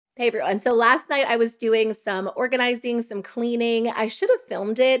Hey everyone. So last night I was doing some organizing, some cleaning. I should have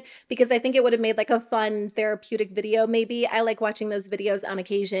filmed it because I think it would have made like a fun therapeutic video maybe. I like watching those videos on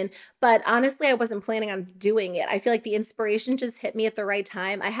occasion, but honestly I wasn't planning on doing it. I feel like the inspiration just hit me at the right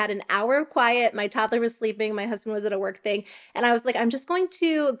time. I had an hour of quiet, my toddler was sleeping, my husband was at a work thing, and I was like, I'm just going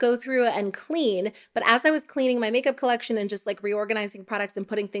to go through and clean. But as I was cleaning my makeup collection and just like reorganizing products and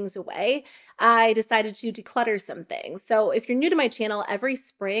putting things away, I decided to declutter some things. So if you're new to my channel, every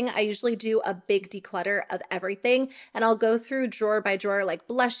spring I usually do a big declutter of everything, and I'll go through drawer by drawer, like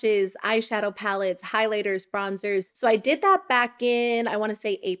blushes, eyeshadow palettes, highlighters, bronzers. So I did that back in, I want to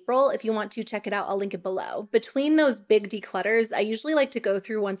say April. If you want to check it out, I'll link it below. Between those big declutters, I usually like to go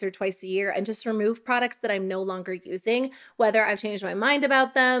through once or twice a year and just remove products that I'm no longer using, whether I've changed my mind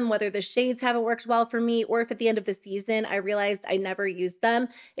about them, whether the shades haven't worked well for me, or if at the end of the season I realized I never used them.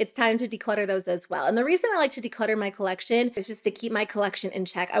 It's time to declutter those as well. And the reason I like to declutter my collection is just to keep my collection in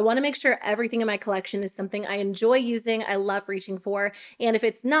check. I want to make sure everything in my collection is something I enjoy using, I love reaching for. And if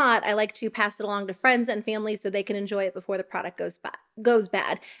it's not, I like to pass it along to friends and family so they can enjoy it before the product goes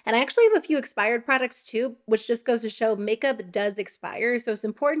bad. And I actually have a few expired products too, which just goes to show makeup does expire. So it's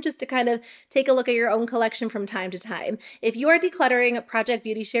important just to kind of take a look at your own collection from time to time. If you are decluttering, Project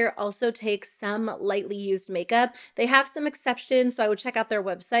Beauty Share also takes some lightly used makeup. They have some exceptions, so I would check out their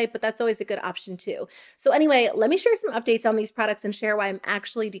website, but that's always a good option too. So anyway, let me share some updates on these products and share why I'm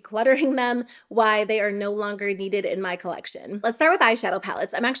actually decluttering them, why they are no longer needed in my collection. Let's start with eyeshadow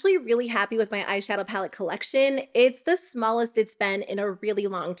palettes. I'm actually really happy with my eyeshadow palette collection. It's the smallest it's been in a really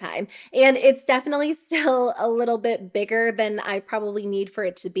long time, and it's definitely still a little bit bigger than I probably need for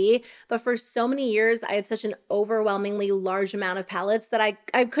it to be. But for so many years, I had such an overwhelmingly large amount of palettes that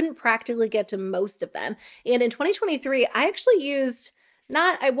I couldn't practically get to most of them. And in 2023, I actually used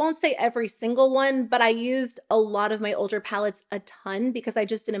not, I won't say every single one, but I used a lot of my older palettes a ton because I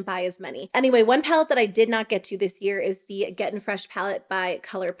just didn't buy as many. Anyway, one palette that I did not get to this year is the Getting Fresh palette by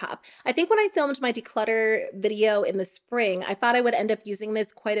ColourPop. I think when I filmed my declutter video in the spring, I thought I would end up using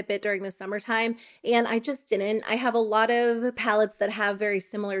this quite a bit during the summertime, and I just didn't. I have a lot of palettes that have very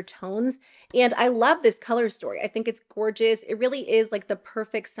similar tones, and I love this color story. I think it's gorgeous. It really is like the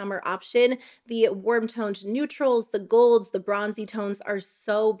perfect summer option. The warm toned neutrals, the golds, the bronzy tones are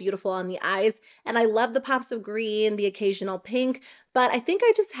so beautiful on the eyes. And I love the pops of green, the occasional pink, but I think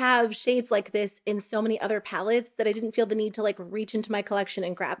I just have shades like this in so many other palettes that I didn't feel the need to like reach into my collection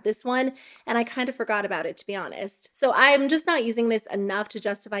and grab this one. And I kind of forgot about it, to be honest. So I'm just not using this enough to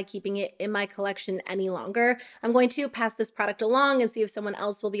justify keeping it in my collection any longer. I'm going to pass this product along and see if someone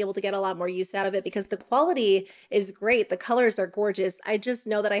else will be able to get a lot more use out of it because the quality is great. The colors are gorgeous. I just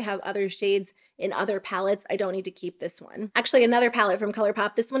know that I have other shades in other palettes. I don't need to keep this one. Actually, another palette from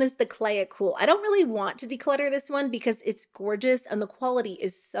ColourPop. This one is the Clay It Cool. I don't really want to declutter this one because it's gorgeous and the quality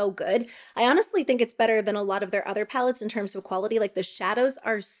is so good. I honestly think it's better than a lot of their other palettes in terms of quality. Like the shadows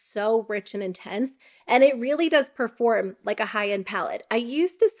are so rich and intense, and it really does perform like a high-end palette. I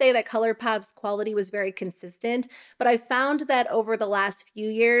used to say that ColourPop's quality was very consistent, but I found that over the last few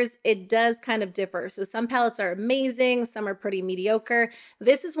years, it does kind of differ. So some palettes are amazing, some are pretty mediocre.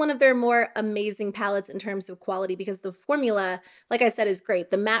 This is one of their more amazing palettes in terms of quality because the formula, like I said, is great.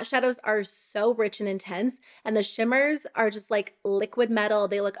 The matte shadows are so rich and intense, and the shimmers are just like liquid metal.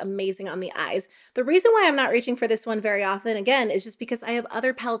 They look amazing on the eyes. The reason why I'm not reaching for this one very often, again, is just because I have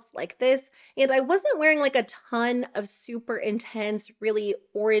other palettes like this, and I wasn't wearing like a ton of super intense, really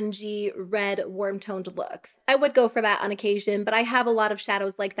orangey, red, warm toned looks. I would go for that on occasion, but I have a lot of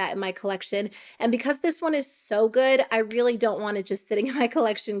shadows like that in my collection. And because this one is so good, I really don't want it just sitting in my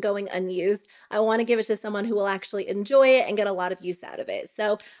collection going unused. I want to give it to someone who will actually enjoy it and get a lot of use out of it.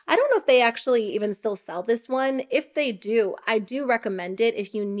 So I don't know if they actually even still sell this one. If they do, I do recommend it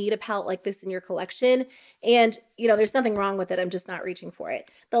if you need a palette like this in your collection. And, you know, there's nothing wrong with it. I'm just not reaching for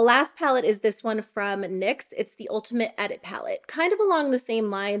it. The last palette is this one from NYX. It's the Ultimate Edit palette, kind of along the same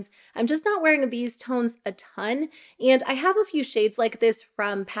lines. I'm just not wearing these tones a ton. And I have a few shades like this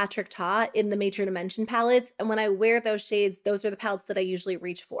from Patrick Ta in the Major Dimension palettes. And when I wear those shades, those are the palettes that I usually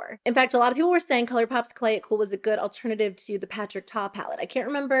reach for. In fact, a lot of people were saying ColourPop's Clay It Cool was a good alternative to the Patrick Ta palette. I can't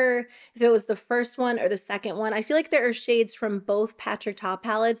remember if it was the first one or the second one. I feel like there are shades from both Patrick Ta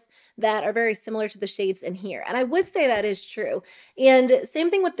palettes that are very similar to the shades in here. And I would say that is true. And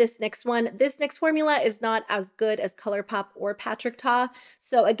same thing with this NYX one. This NYX formula is not as good as ColourPop or Patrick Ta.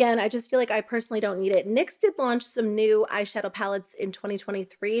 So again, I just feel like I personally don't need it. NYX did launch some new eyeshadow palettes in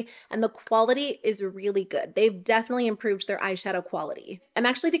 2023, and the quality is really good. They've definitely improved their eyeshadow quality. I'm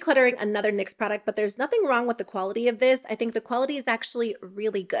actually decluttering another NYX product, but there's nothing wrong with the quality of this. I think the quality is actually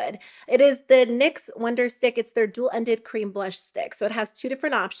really good. It is the NYX Wonder Stick. It's their dual-ended cream blush stick. So it has two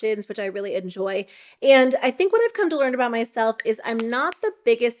different options, which I really enjoy. And I think what I've come to learn about myself is I'm not the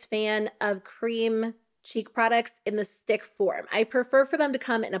biggest fan of cream cheek products in the stick form. I prefer for them to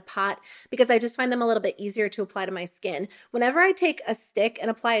come in a pot because I just find them a little bit easier to apply to my skin. Whenever I take a stick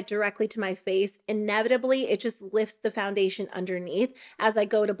and apply it directly to my face, inevitably it just lifts the foundation underneath as I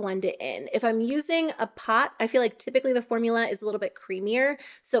go to blend it in. If I'm using a pot, I feel like typically the formula is a little bit creamier,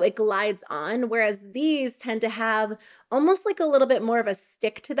 so it glides on, whereas these tend to have almost like a little bit more of a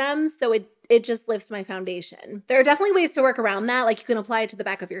stick to them, so it just lifts my foundation. There are definitely ways to work around that, like you can apply it to the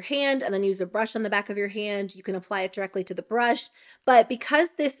back of your hand and then use a brush on the back of your hand. You can apply it directly to the brush, but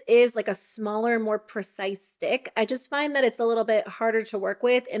because this is like a smaller, more precise stick, I just find that it's a little bit harder to work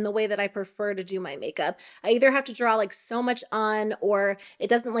with in the way that I prefer to do my makeup. I either have to draw like so much on or it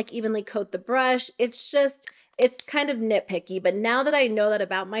doesn't like evenly coat the brush. It's kind of nitpicky, but now that I know that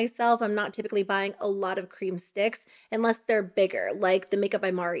about myself, I'm not typically buying a lot of cream sticks unless they're bigger, like the Makeup by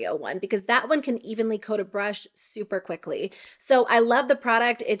Mario one, because that one can evenly coat a brush super quickly. So I love the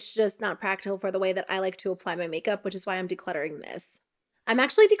product. It's just not practical for the way that I like to apply my makeup, which is why I'm decluttering this. I'm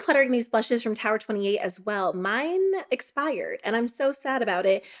actually decluttering these blushes from Tower 28 as well. Mine expired and I'm so sad about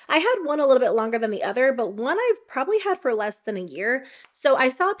it. I had one a little bit longer than the other, but one I've probably had for less than a year. So I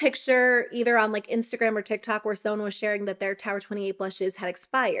saw a picture either on like Instagram or TikTok where someone was sharing that their Tower 28 blushes had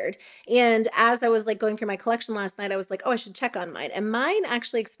expired. And as I was like going through my collection last night, I was like, oh, I should check on mine. And mine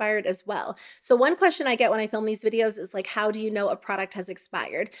actually expired as well. So one question I get when I film these videos is like, how do you know a product has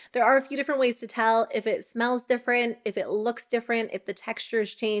expired? There are a few different ways to tell: if it smells different, if it looks different, if the texture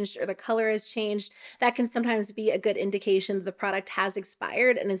has changed or the color has changed. That can sometimes be a good indication that the product has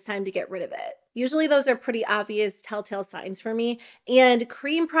expired and it's time to get rid of it. Usually those are pretty obvious telltale signs for me. And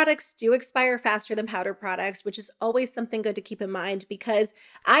cream products do expire faster than powder products, which is always something good to keep in mind because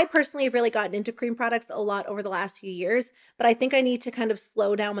I personally have really gotten into cream products a lot over the last few years, but I think I need to kind of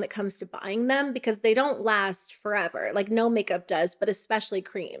slow down when it comes to buying them because they don't last forever, like no makeup does, but especially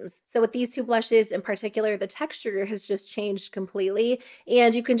creams. So with these two blushes in particular, the texture has just changed completely,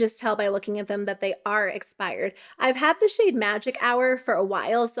 and you can just tell by looking at them that they are expired. I've had the shade Magic Hour for a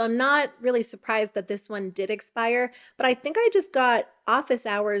while, so I'm not really surprised that this one did expire, but I think I just got Office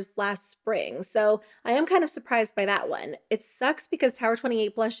Hours last spring, so I am kind of surprised by that one. It sucks because Tower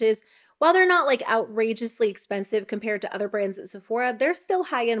 28 blushes, while they're not like outrageously expensive compared to other brands at Sephora, they're still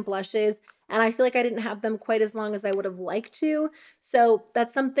high-end blushes, and I feel like I didn't have them quite as long as I would have liked to. So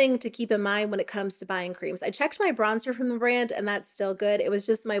that's something to keep in mind when it comes to buying creams. I checked my bronzer from the brand and that's still good. It was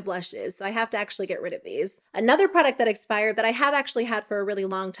just my blushes, so I have to actually get rid of these. Another product that expired that I have actually had for a really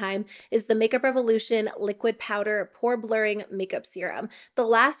long time is the Makeup Revolution Liquid Powder Pore Blurring Makeup Serum. The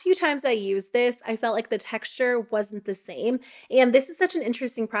last few times I used this, I felt like the texture wasn't the same. And this is such an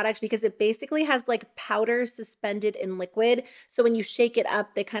interesting product because it basically has like powder suspended in liquid. So when you shake it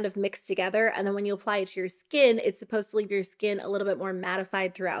up, they kind of mix together. And then when you apply it to your skin, it's supposed to leave your skin a little bit more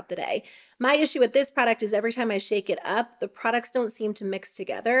mattified throughout the day. My issue with this product is every time I shake it up, the products don't seem to mix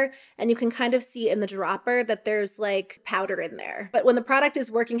together. And you can kind of see in the dropper that there's like powder in there. But when the product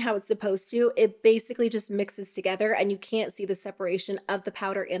is working how it's supposed to, it basically just mixes together and you can't see the separation of the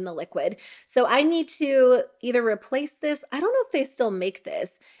powder in the liquid. So I need to either replace this. I don't know if they still make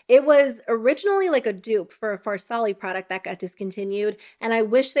this. It was originally like a dupe for a Farsali product that got discontinued, and I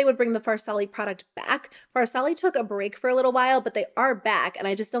wish they would bring the Farsali product back. Farsali took a break for a little while, but they are back, and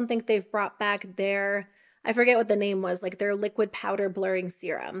I just don't think they've brought back their, I forget what the name was, like their liquid powder blurring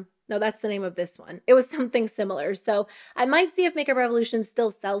serum. No, that's the name of this one. It was something similar. So I might see if Makeup Revolution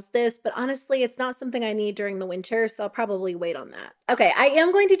still sells this, but honestly, it's not something I need during the winter, so I'll probably wait on that. Okay, I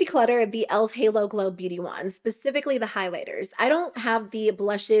am going to declutter the e.l.f. Halo Glow Beauty Wands, specifically the highlighters. I don't have the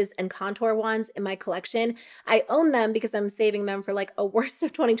blushes and contour wands in my collection. I own them because I'm saving them for like a worst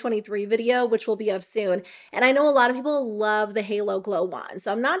of 2023 video, which will be up soon. And I know a lot of people love the Halo Glow wands,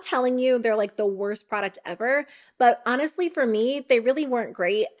 so I'm not telling you they're like the worst product ever, but honestly for me, they really weren't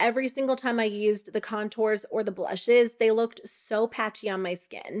great. Every single time I used the contours or the blushes, they looked so patchy on my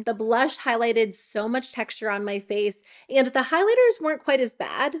skin. The blush highlighted so much texture on my face, and the highlighters weren't quite as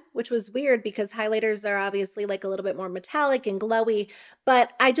bad, which was weird because highlighters are obviously like a little bit more metallic and glowy,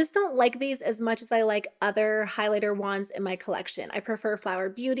 but I just don't like these as much as I like other highlighter wands in my collection. I prefer Flower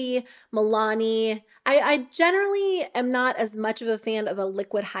Beauty, Milani. I generally am not as much of a fan of a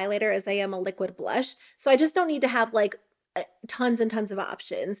liquid highlighter as I am a liquid blush, so I just don't need to have like tons and tons of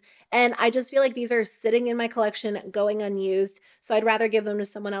options. And I just feel like these are sitting in my collection going unused. So I'd rather give them to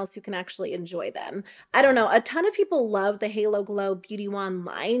someone else who can actually enjoy them. I don't know. A ton of people love the Halo Glow Beauty Wand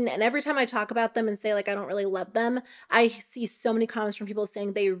line. And every time I talk about them and say like I don't really love them, I see so many comments from people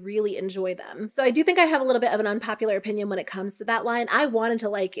saying they really enjoy them. So I do think I have a little bit of an unpopular opinion when it comes to that line. I wanted to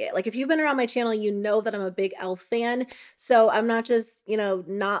like it. Like if you've been around my channel, you know that I'm a big e.l.f. fan. So I'm not just, you know,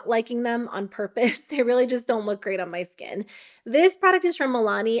 not liking them on purpose. They really just don't look great on my skin. This product is from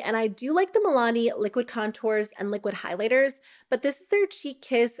Milani, and I do like the Milani liquid contours and liquid highlighters, but this is their Cheek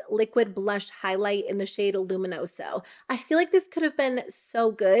Kiss liquid blush highlight in the shade Luminoso. I feel like this could have been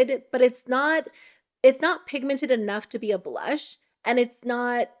so good, but it's not pigmented enough to be a blush, and it's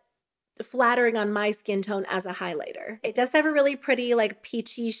not flattering on my skin tone as a highlighter. It does have a really pretty like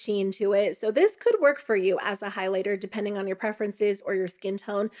peachy sheen to it. So this could work for you as a highlighter depending on your preferences or your skin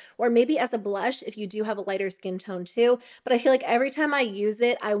tone, or maybe as a blush if you do have a lighter skin tone too. But I feel like every time I use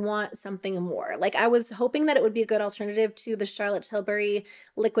it, I want something more. Like I was hoping that it would be a good alternative to the Charlotte Tilbury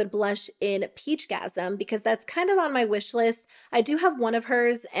liquid blush in Peachgasm because that's kind of on my wish list. I do have one of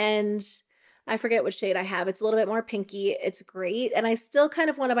hers and I forget what shade I have. It's a little bit more pinky. It's great. And I still kind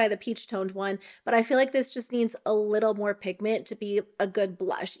of want to buy the peach toned one, but I feel like this just needs a little more pigment to be a good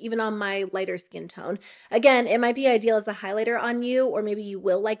blush, even on my lighter skin tone. Again, it might be ideal as a highlighter on you, or maybe you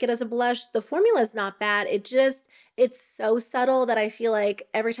will like it as a blush. The formula is not bad. It's so subtle that I feel like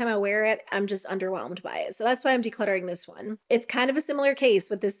every time I wear it, I'm just underwhelmed by it. So that's why I'm decluttering this one. It's kind of a similar case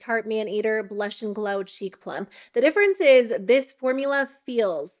with this Tarte Man Eater Blush and Glow Cheek Plump. The difference is this formula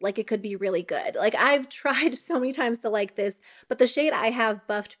feels like it could be really good. Like I've tried so many times to like this, but the shade I have,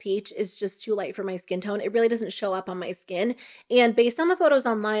 Buffed Peach, is just too light for my skin tone. It really doesn't show up on my skin. And based on the photos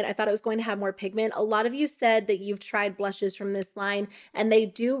online, I thought it was going to have more pigment. A lot of you said that you've tried blushes from this line and they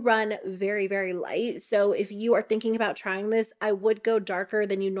do run very, very light. So if you are thinking about trying this, I would go darker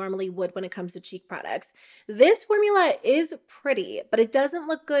than you normally would when it comes to cheek products. This formula is pretty, but it doesn't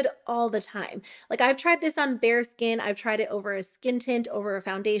look good all the time. Like I've tried this on bare skin. I've tried it over a skin tint, over a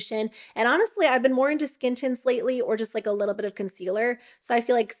foundation. And honestly, I've been more into skin tints lately or just like a little bit of concealer. So I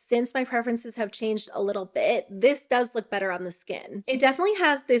feel like since my preferences have changed a little bit, this does look better on the skin. It definitely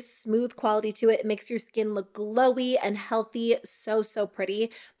has this smooth quality to it. It makes your skin look glowy and healthy. So, so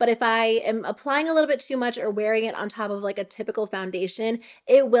pretty. But if I am applying a little bit too much or wearing it on top of like a typical foundation,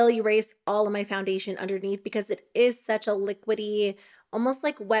 it will erase all of my foundation underneath because it is such a liquidy, almost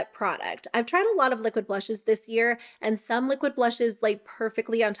like wet product. I've tried a lot of liquid blushes this year, and some liquid blushes lay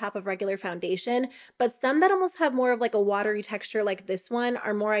perfectly on top of regular foundation, but some that almost have more of like a watery texture like this one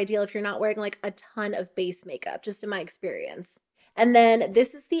are more ideal if you're not wearing like a ton of base makeup, just in my experience. And then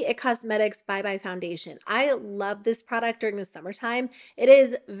this is the IT Cosmetics Bye Bye Foundation. I love this product during the summertime. It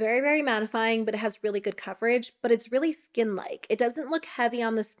is very, very mattifying, but it has really good coverage, but it's really skin-like. It doesn't look heavy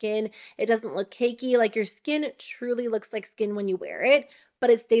on the skin. It doesn't look cakey. Like your skin truly looks like skin when you wear it, but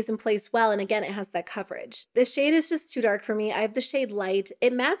it stays in place well. And again, it has that coverage. This shade is just too dark for me. I have the shade Light.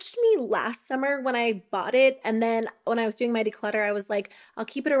 It matched me last summer when I bought it. And then when I was doing my declutter, I was like, I'll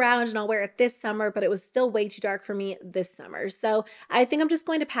keep it around and I'll wear it this summer, but it was still way too dark for me this summer. So I think I'm just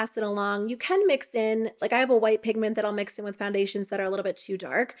going to pass it along. You can mix in, like I have a white pigment that I'll mix in with foundations that are a little bit too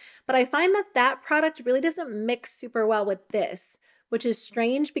dark, but I find that that product really doesn't mix super well with this, which is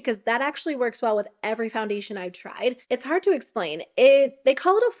strange because that actually works well with every foundation I've tried. It's hard to explain. They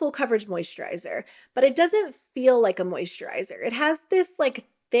call it a full coverage moisturizer, but it doesn't feel like a moisturizer. It has this like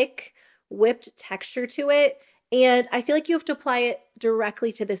thick whipped texture to it, and I feel like you have to apply it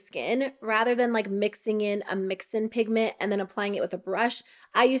directly to the skin rather than like mixing in a mix-in pigment and then applying it with a brush.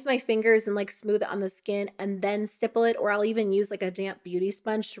 I use my fingers and like smooth it on the skin and then stipple it, or I'll even use like a damp beauty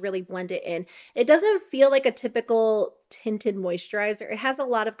sponge to really blend it in. It doesn't feel like a typical tinted moisturizer. It has a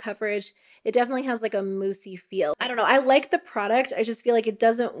lot of coverage. It definitely has like a moussey feel. I don't know. I like the product. I just feel like it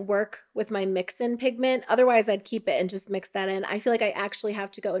doesn't work with my mix-in pigment. Otherwise, I'd keep it and just mix that in. I feel like I actually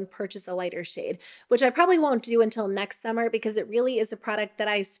have to go and purchase a lighter shade, which I probably won't do until next summer because it really is a product that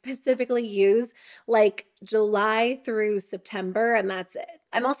I specifically use like July through September, and that's it.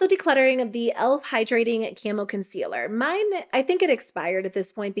 I'm also decluttering the e.l.f. Hydrating Camo Concealer. Mine, I think it expired at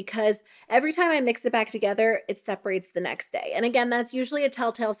this point because every time I mix it back together, it separates the next day. And again, that's usually a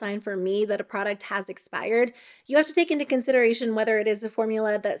telltale sign for me that a product has expired. You have to take into consideration whether it is a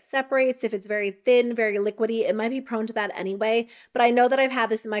formula that separates. If it's very thin, very liquidy, it might be prone to that anyway. But I know that I've had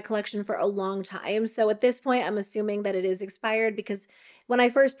this in my collection for a long time. So at this point, I'm assuming that it is expired because when I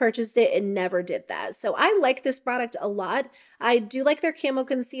first purchased it, it never did that. So I like this product a lot. I do like their camo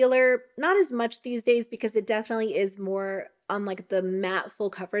concealer, not as much these days because it definitely is more on like the matte full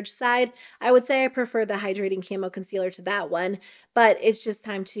coverage side. I would say I prefer the hydrating camo concealer to that one, but it's just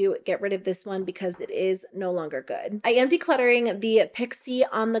time to get rid of this one because it is no longer good. I am decluttering the Pixi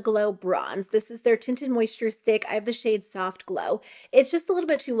On The Glow Bronze. This is their tinted moisture stick. I have the shade Soft Glow. It's just a little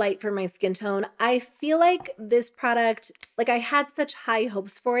bit too light for my skin tone. I feel like this product, like I had such high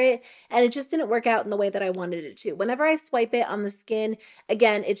hopes for it and it just didn't work out in the way that I wanted it to. Whenever I swipe it on the skin,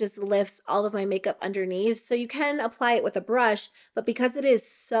 again, it just lifts all of my makeup underneath. So you can apply it with a brush, but because it is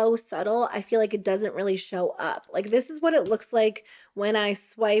so subtle, I feel like it doesn't really show up. Like this is what it looks like when I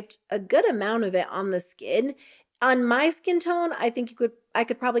swiped a good amount of it on the skin. On my skin tone, I think I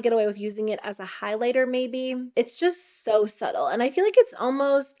could probably get away with using it as a highlighter maybe. It's just so subtle. And I feel like it's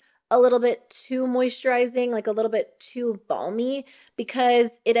almost a little bit too moisturizing, like a little bit too balmy,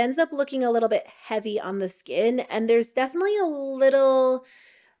 because it ends up looking a little bit heavy on the skin. And there's definitely a little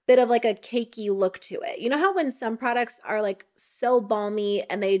bit of like a cakey look to it. You know how when some products are like so balmy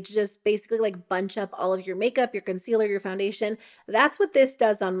and they just basically like bunch up all of your makeup, your concealer, your foundation? That's what this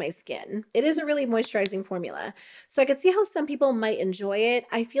does on my skin. It is a really moisturizing formula. So I could see how some people might enjoy it.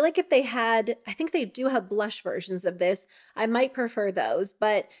 I feel like if they had, I think they do have blush versions of this, I might prefer those,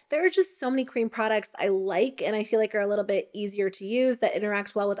 but there are just so many cream products I like and I feel like are a little bit easier to use that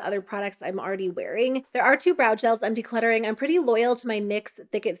interact well with other products I'm already wearing. There are two brow gels I'm decluttering. I'm pretty loyal to my NYX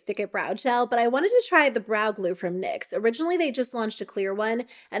Thick It Stick It brow gel, but I wanted to try the brow glue from NYX. Originally, they just launched a clear one,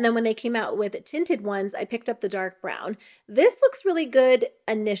 and then when they came out with tinted ones, I picked up the dark brown. This looks really good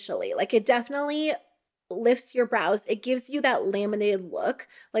initially. Like it definitely lifts your brows. It gives you that laminated look,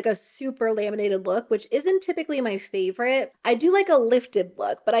 like a super laminated look, which isn't typically my favorite. I do like a lifted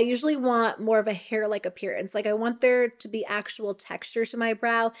look, but I usually want more of a hair-like appearance. Like I want there to be actual texture to my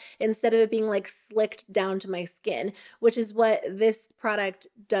brow instead of it being like slicked down to my skin, which is what this product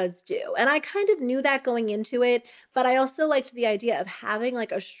does do. And I kind of knew that going into it, but I also liked the idea of having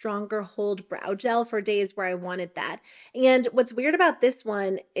like a stronger hold brow gel for days where I wanted that. And what's weird about this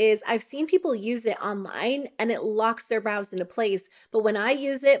one is I've seen people use it online and it locks their brows into place. But when I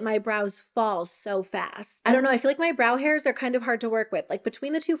use it, my brows fall so fast. I don't know. I feel like my brow hairs are kind of hard to work with. Like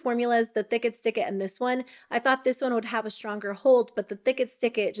between the two formulas, the Thick It Stick It and this one, I thought this one would have a stronger hold, but the Thick It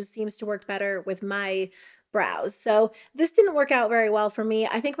Stick It just seems to work better with my brows. So this didn't work out very well for me.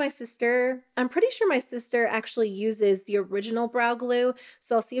 I think I'm pretty sure my sister actually uses the original brow glue.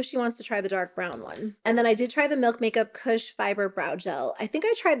 So I'll see if she wants to try the dark brown one. And then I did try the Milk Makeup Kush Fiber Brow Gel. I think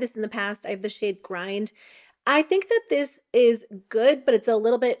I tried this in the past. I have the shade Grind. I think that this is good, but it's a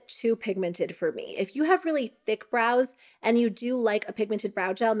little bit too pigmented for me. If you have really thick brows and you do like a pigmented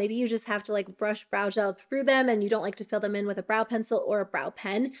brow gel, maybe you just have to like brush brow gel through them and you don't like to fill them in with a brow pencil or a brow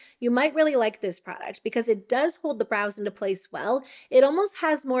pen, you might really like this product because it does hold the brows into place well. It almost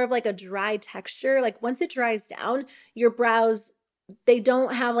has more of like a dry texture. Like once it dries down, your brows, they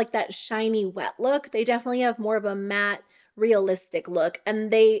don't have like that shiny wet look. They definitely have more of a matte, realistic look,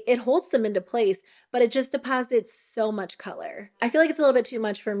 and it holds them into place, but it just deposits so much color. I feel like it's a little bit too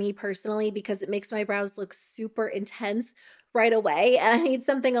much for me personally because it makes my brows look super intense right away, and I need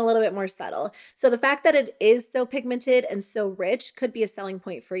something a little bit more subtle. So the fact that it is so pigmented and so rich could be a selling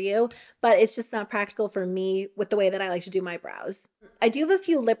point for you, but it's just not practical for me with the way that I like to do my brows. I do have a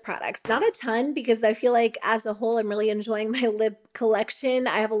few lip products, not a ton because I feel like as a whole, I'm really enjoying my lip collection.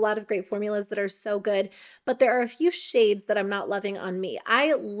 I have a lot of great formulas that are so good, but there are a few shades that I'm not loving on me.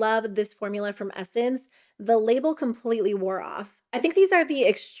 I love this formula from Essence. The label completely wore off. I think these are the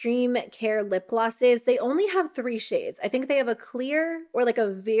Extreme Care lip glosses. They only have 3 shades. I think they have a clear or like a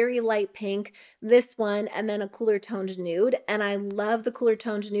very light pink, this one, and then a cooler toned nude. And I love the cooler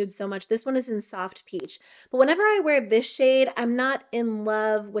toned nude so much. This one is in soft peach. But whenever I wear this shade, I'm not in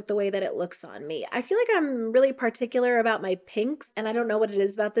love with the way that it looks on me. I feel like I'm really particular about my pinks, and I don't know what it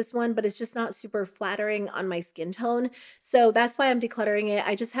is about this one, but it's just not super flattering on my skin tone. So that's why I'm decluttering it.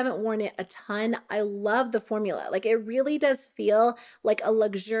 I just haven't worn it a ton. I love the formula. Like it really does feel like a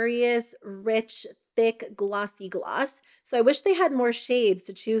luxurious, rich, thick, glossy gloss. So I wish they had more shades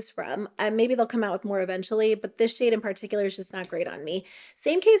to choose from. Maybe they'll come out with more eventually, but this shade in particular is just not great on me.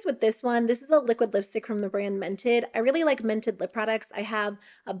 Same case with this one. This is a liquid lipstick from the brand Mented. I really like Mented lip products. I have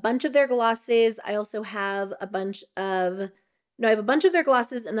a bunch of their glosses. I also have a bunch of, no, I have a bunch of their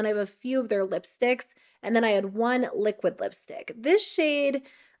glosses and then I have a few of their lipsticks. And then I had one liquid lipstick. This shade,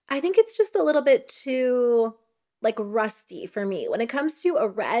 I think it's just a little bit too like rusty for me. When it comes to a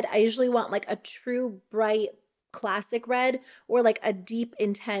red, I usually want like a true bright classic red or like a deep,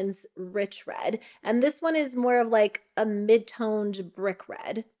 intense, rich red. And this one is more of like a mid-toned brick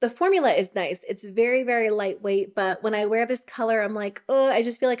red. The formula is nice. It's very, very lightweight, but when I wear this color, I'm like, oh, I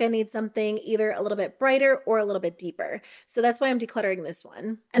just feel like I need something either a little bit brighter or a little bit deeper. So that's why I'm decluttering this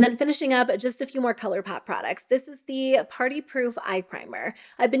one. And then finishing up, just a few more ColourPop products. This is the Party Proof Eye Primer.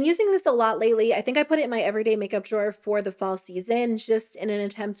 I've been using this a lot lately. I think I put it in my everyday makeup drawer for the fall season, just in an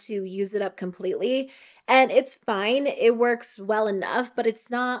attempt to use it up completely. And it's fine. It works well enough, but it's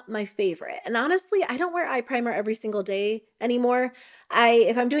not my favorite. And honestly, I don't wear eye primer every single day anymore.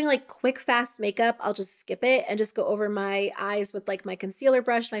 If I'm doing like quick, fast makeup, I'll just skip it and just go over my eyes with like my concealer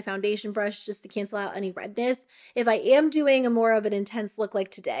brush, my foundation brush, just to cancel out any redness. If I am doing a more of an intense look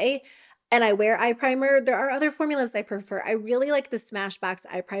like today, and I wear eye primer, there are other formulas I prefer. I really like the Smashbox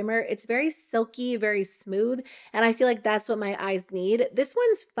eye primer. It's very silky, very smooth, and I feel like that's what my eyes need. This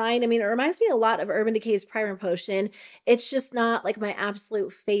one's fine. I mean, it reminds me a lot of Urban Decay's Primer Potion. It's just not like my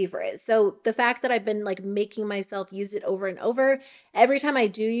absolute favorite. So the fact that I've been like making myself use it over and over, every time I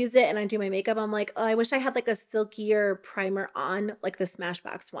do use it and I do my makeup, I'm like, oh, I wish I had like a silkier primer on, like the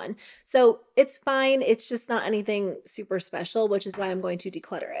Smashbox one. So it's fine. It's just not anything super special, which is why I'm going to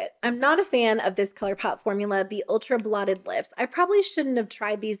declutter it. I'm not a fan of this ColourPop formula, the Ultra Blotted Lips. I probably shouldn't have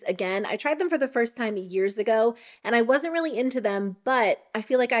tried these again. I tried them for the first time years ago and I wasn't really into them, but I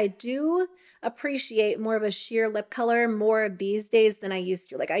feel like I do appreciate more of a sheer lip color more these days than I used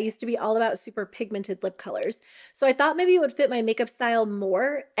to. Like I used to be all about super pigmented lip colors. So I thought maybe it would fit my makeup style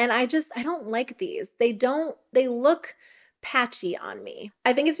more. And I don't like these. They look patchy on me.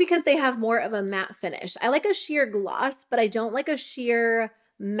 I think it's because they have more of a matte finish. I like a sheer gloss, but I don't like a sheer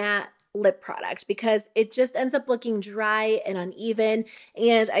matte lip product because it just ends up looking dry and uneven,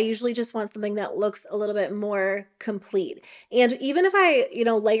 and I usually just want something that looks a little bit more complete. And even if I,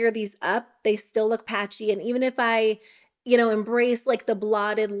 layer these up, they still look patchy, and even if I embrace like the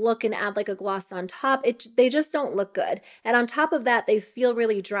blotted look and add like a gloss on top, they just don't look good. And on top of that, they feel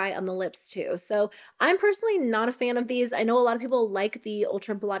really dry on the lips too. So I'm personally not a fan of these. I know a lot of people like the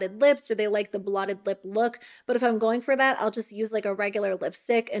ultra blotted lips or they like the blotted lip look, but if I'm going for that, I'll just use like a regular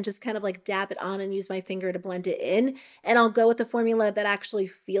lipstick and just kind of like dab it on and use my finger to blend it in. And I'll go with the formula that actually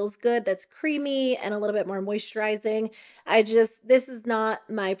feels good, that's creamy and a little bit more moisturizing. This is not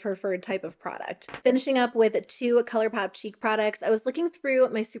my preferred type of product. Finishing up with two ColourPop cheek products. I was looking through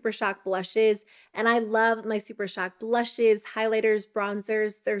my Super Shock blushes and I love my Super Shock blushes, highlighters,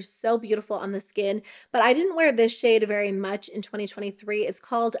 bronzers. They're so beautiful on the skin, but I didn't wear this shade very much in 2023. It's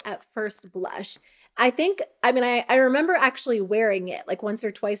called At First Blush. I remember actually wearing it like once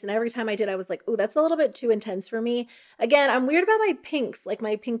or twice, and every time I did, I was like, oh, that's a little bit too intense for me. Again, I'm weird about my pinks, like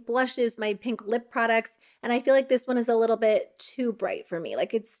my pink blushes, my pink lip products, and I feel like this one is a little bit too bright for me.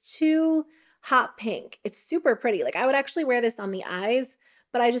 Like it's too hot pink. It's super pretty. Like I would actually wear this on the eyes,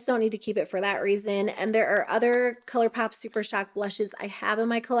 but I just don't need to keep it for that reason. And there are other ColourPop Super Shock blushes I have in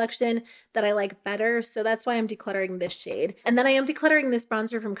my collection that I like better, so that's why I'm decluttering this shade. And then I am decluttering this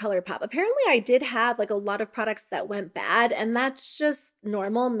bronzer from ColourPop. Apparently I did have like a lot of products that went bad, and that's just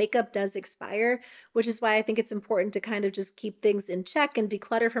normal. Makeup does expire, which is why I think it's important to kind of just keep things in check and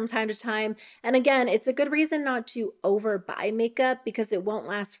declutter from time to time. And again, it's a good reason not to overbuy makeup because it won't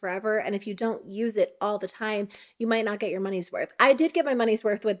last forever, and if you don't use it all the time, you might not get your money's worth. I did get my money's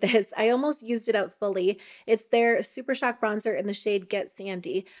worth with this. I almost used it up fully. It's their Super Shock bronzer in the shade Get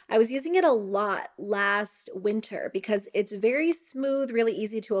Sandy. I was using it a lot last winter because it's very smooth, really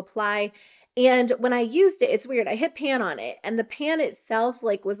easy to apply. And when I used it, it's weird. I hit pan on it and the pan itself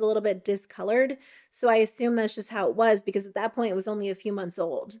like was a little bit discolored. So I assume that's just how it was because at that point it was only a few months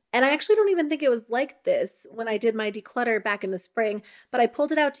old. And I actually don't even think it was like this when I did my declutter back in the spring, but I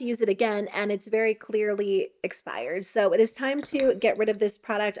pulled it out to use it again and it's very clearly expired. So it is time to get rid of this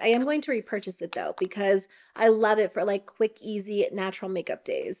product. I am going to repurchase it though because I love it for like quick, easy, natural makeup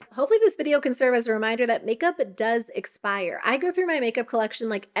days. Hopefully this video can serve as a reminder that makeup does expire. I go through my makeup collection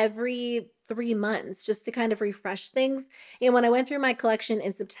like every 3 months just to kind of refresh things. And when I went through my collection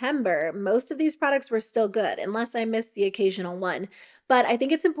in September, most of these products were still good, unless I missed the occasional one. But I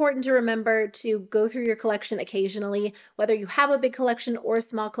think it's important to remember to go through your collection occasionally, whether you have a big collection or a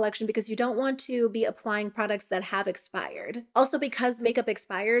small collection, because you don't want to be applying products that have expired. Also, because makeup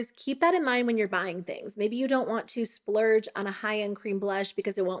expires, keep that in mind when you're buying things. Maybe you don't want to splurge on a high-end cream blush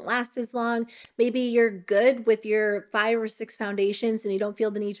because it won't last as long. Maybe you're good with your 5 or 6 foundations and you don't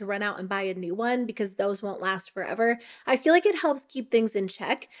feel the need to run out and buy a new one because those won't last forever. I feel like it helps keep things in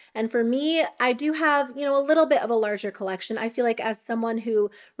check. And for me, I do have, a little bit of a larger collection. I feel like as someone someone who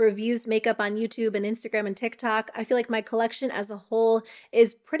reviews makeup on YouTube and Instagram and TikTok, I feel like my collection as a whole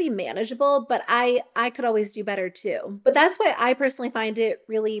is pretty manageable, but I could always do better too. But that's why I personally find it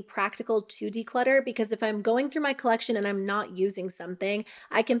really practical to declutter, because if I'm going through my collection and I'm not using something,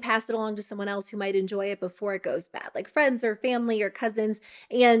 I can pass it along to someone else who might enjoy it before it goes bad, like friends or family or cousins.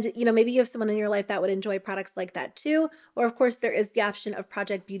 And, maybe you have someone in your life that would enjoy products like that too. Or of course, there is the option of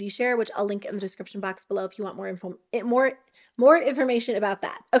Project Beauty Share, which I'll link in the description box below if you want more information about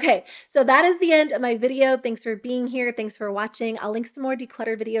that. Okay, so that is the end of my video. Thanks for being here. Thanks for watching. I'll link some more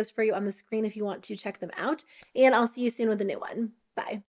declutter videos for you on the screen if you want to check them out. And I'll see you soon with a new one. Bye.